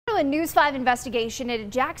a News 5 investigation into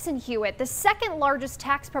Jackson Hewitt, the second largest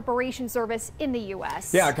tax preparation service in the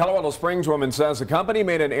U.S. Yeah, a Colorado Springs woman says the company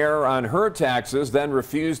made an error on her taxes, then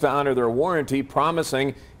refused to honor their warranty,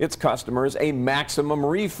 promising its customers a maximum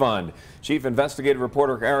refund. Chief investigative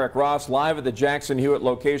reporter Eric Ross live at the Jackson Hewitt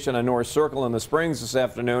location on North Circle in the Springs this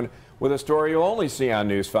afternoon with a story you'll only see on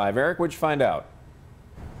News 5. Eric, what'd you find out?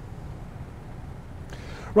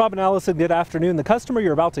 Rob and Allison, good afternoon. The customer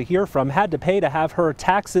you're about to hear from had to pay to have her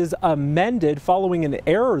taxes amended following an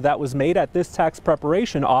error that was made at this tax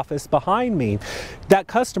preparation office behind me. That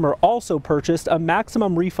customer also purchased a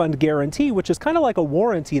maximum refund guarantee, which is kind of like a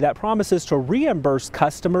warranty that promises to reimburse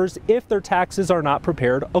customers if their taxes are not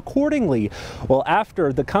prepared accordingly. Well,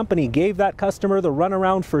 after the company gave that customer the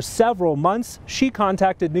runaround for several months, she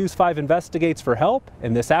contacted News 5 Investigates for help,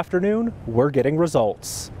 and this afternoon, we're getting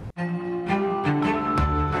results.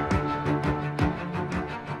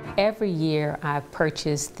 Every year I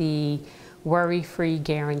purchase the worry-free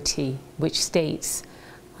guarantee, which states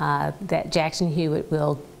that Jackson Hewitt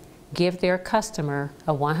will give their customer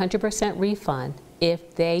a 100% refund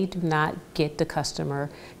if they do not get the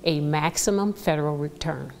customer a maximum federal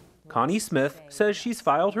return. Connie Smith says she's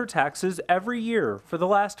filed her taxes every year for the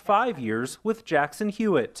last 5 years with Jackson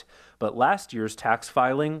Hewitt. But last year's tax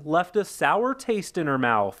filing left a sour taste in her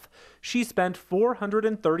mouth. She spent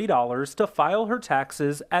 $430 to file her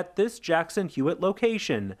taxes at this Jackson Hewitt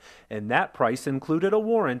location, and that price included a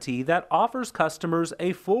warranty that offers customers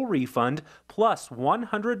a full refund plus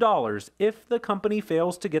 $100 if the company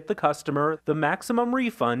fails to get the customer the maximum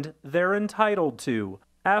refund they're entitled to.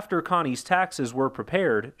 After Connie's taxes were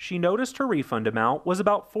prepared, she noticed her refund amount was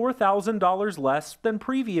about $4,000 less than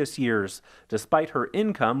previous years, despite her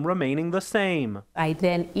income remaining the same. I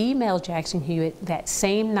then emailed Jackson Hewitt that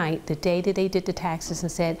same night, the day that they did the taxes,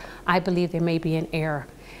 and said, I believe there may be an error.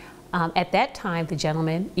 At that time, the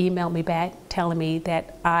gentleman emailed me back telling me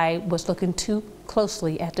that I was looking too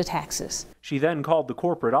closely at the taxes. She then called the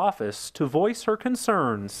corporate office to voice her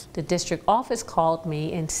concerns. The district office called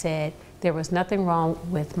me and said there was nothing wrong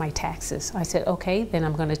with my taxes. I said, okay, then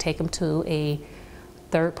I'm going to take them to a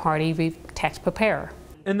third-party tax preparer.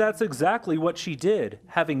 And that's exactly what she did,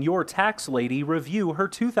 having your tax lady review her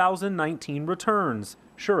 2019 returns.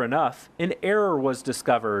 Sure enough, an error was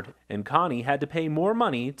discovered, and Connie had to pay more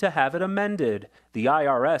money to have it amended. The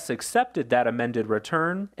IRS accepted that amended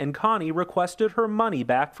return, and Connie requested her money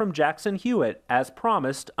back from Jackson Hewitt as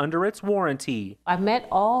promised under its warranty. I met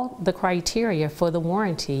all the criteria for the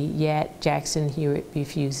warranty, yet Jackson Hewitt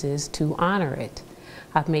refuses to honor it.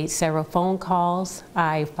 I've made several phone calls.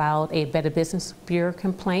 I filed a Better Business Bureau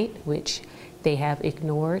complaint, which they have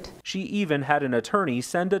ignored. She even had an attorney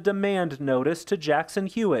send a demand notice to Jackson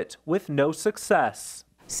Hewitt with no success.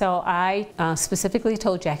 So I specifically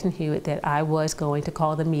told Jackson Hewitt that I was going to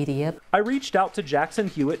call the media. I reached out to Jackson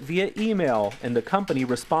Hewitt via email, and the company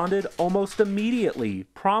responded almost immediately,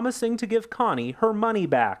 promising to give Connie her money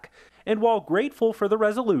back. And while grateful for the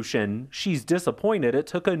resolution, she's disappointed it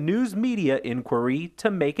took a news media inquiry to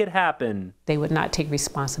make it happen. They would not take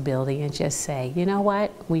responsibility and just say, you know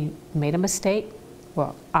what, we made a mistake,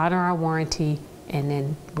 we'll honor our warranty, and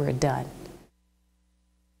then we're done.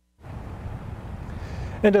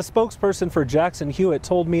 And a spokesperson for Jackson Hewitt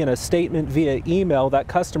told me in a statement via email that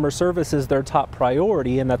customer service is their top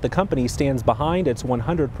priority and that the company stands behind its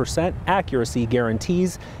 100% accuracy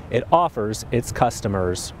guarantees it offers its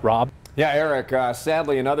customers. Rob? Yeah, Eric,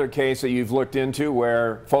 sadly another case that you've looked into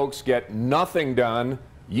where folks get nothing done,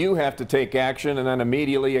 you have to take action, and then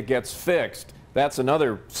immediately it gets fixed. That's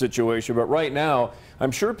another situation. But right now,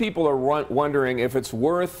 I'm sure people are wondering if it's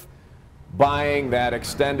worth buying that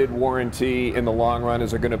extended warranty in the long run.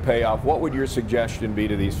 Is it going to pay off? What would your suggestion be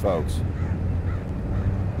to these folks?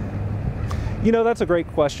 You know, that's a great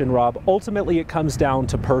question, Rob. Ultimately, it comes down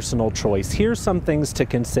to personal choice. Here's some things to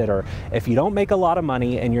consider. If you don't make a lot of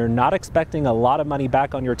money and you're not expecting a lot of money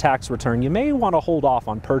back on your tax return, you may want to hold off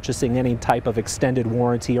on purchasing any type of extended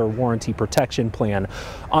warranty or warranty protection plan.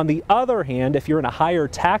 On the other hand, if you're in a higher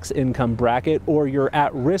tax income bracket or you're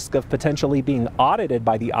at risk of potentially being audited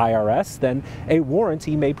by the IRS, then a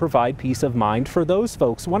warranty may provide peace of mind for those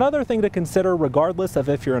folks. One other thing to consider, regardless of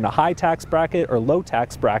if you're in a high tax bracket or low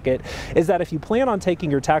tax bracket, is that if you plan on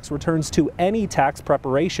taking your tax returns to any tax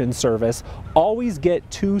preparation service, always get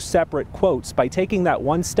 2 separate quotes. By taking that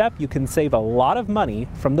one step, you can save a lot of money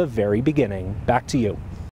from the very beginning. Back to you.